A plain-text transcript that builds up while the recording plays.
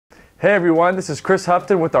Hey everyone, this is Chris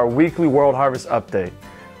Hupton with our weekly World Harvest Update.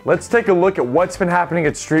 Let's take a look at what's been happening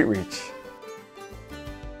at Street Reach.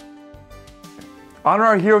 Honor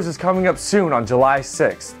Our Heroes is coming up soon on July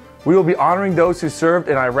 6th. We will be honoring those who served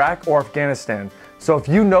in Iraq or Afghanistan. So if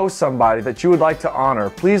you know somebody that you would like to honor,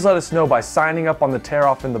 please let us know by signing up on the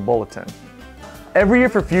tear-off in the bulletin. Every year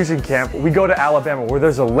for Fusion Camp, we go to Alabama where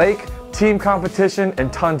there's a lake, team competition,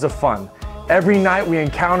 and tons of fun. Every night we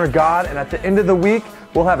encounter God, and at the end of the week,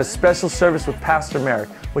 we'll have a special service with Pastor Merrick,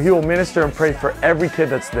 where he will minister and pray for every kid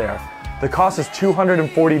that's there. The cost is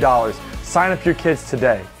 $240. Sign up your kids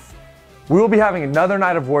today. We will be having another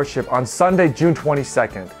night of worship on Sunday, June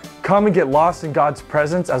 22nd. Come and get lost in God's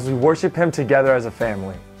presence as we worship Him together as a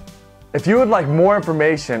family. If you would like more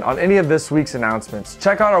information on any of this week's announcements,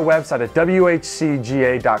 check out our website at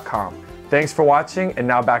whcga.com. Thanks for watching, and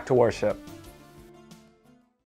now back to worship.